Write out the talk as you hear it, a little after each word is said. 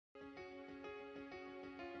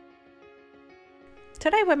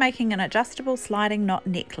Today we're making an adjustable sliding knot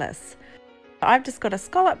necklace. I've just got a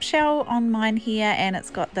scallop shell on mine here, and it's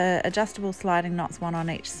got the adjustable sliding knots, one on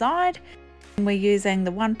each side. And we're using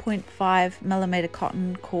the 1.5mm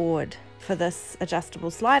cotton cord for this adjustable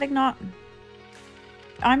sliding knot.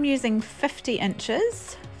 I'm using 50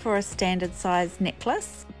 inches for a standard size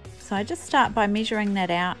necklace. So I just start by measuring that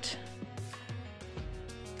out,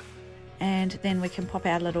 and then we can pop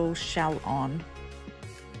our little shell on.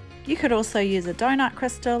 You could also use a donut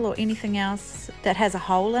crystal or anything else that has a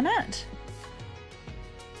hole in it.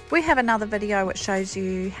 We have another video which shows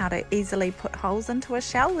you how to easily put holes into a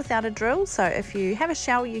shell without a drill, so if you have a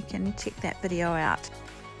shell you can check that video out.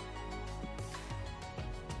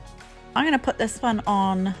 I'm going to put this one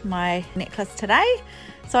on my necklace today,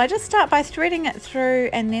 so I just start by threading it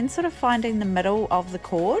through and then sort of finding the middle of the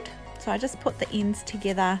cord. So I just put the ends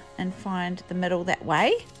together and find the middle that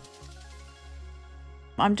way.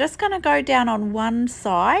 I'm just going to go down on one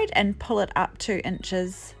side and pull it up 2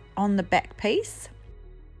 inches on the back piece.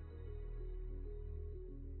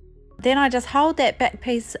 Then I just hold that back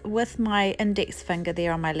piece with my index finger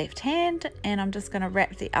there on my left hand, and I'm just going to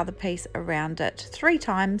wrap the other piece around it 3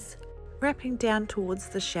 times, wrapping down towards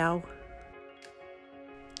the shell.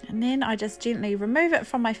 And then I just gently remove it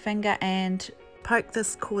from my finger and poke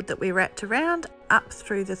this cord that we wrapped around up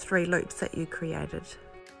through the 3 loops that you created.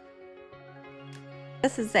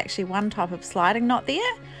 This is actually one type of sliding knot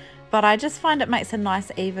there, but I just find it makes a nice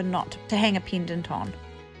even knot to hang a pendant on.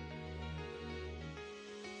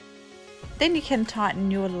 Then you can tighten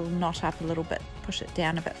your little knot up a little bit, push it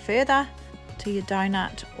down a bit further to your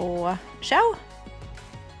donut or shell.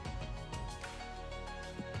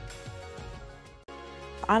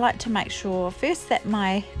 I like to make sure first that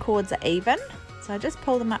my cords are even, so I just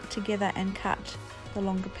pull them up together and cut the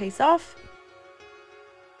longer piece off.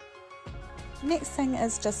 Next thing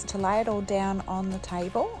is just to lay it all down on the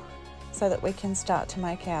table so that we can start to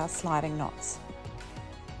make our sliding knots.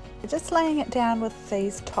 Just laying it down with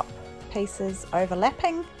these top pieces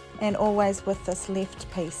overlapping, and always with this left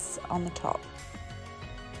piece on the top.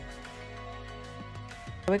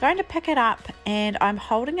 We're going to pick it up, and I'm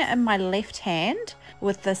holding it in my left hand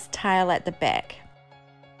with this tail at the back.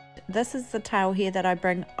 This is the tail here that I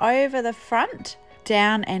bring over the front,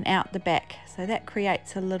 down and out the back. So that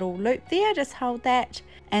creates a little loop there. Just hold that,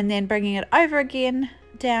 and then bringing it over again,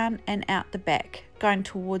 down and out the back, going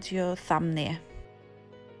towards your thumb there.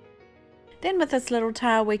 Then with this little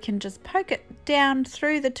tail we can just poke it down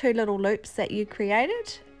through the 2 little loops that you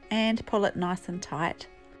created and pull it nice and tight.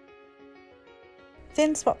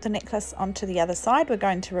 Then swap the necklace onto the other side. We're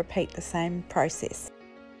going to repeat the same process.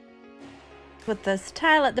 With this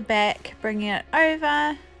tail at the back, bringing it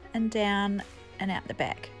over and down and out the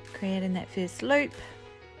back, creating that first loop,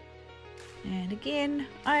 and again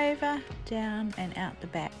over, down and out the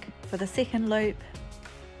back for the second loop.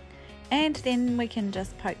 And then we can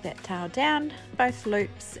just poke that tail down both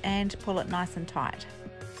loops and pull it nice and tight.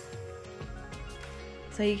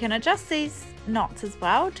 So you can adjust these knots as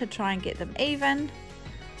well to try and get them even.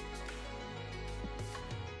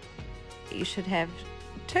 You should have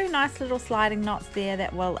 2 nice little sliding knots there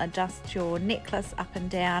that will adjust your necklace up and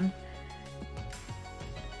down.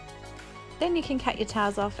 Then you can cut your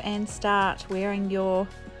tails off and start wearing your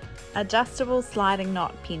adjustable sliding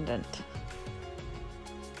knot pendant.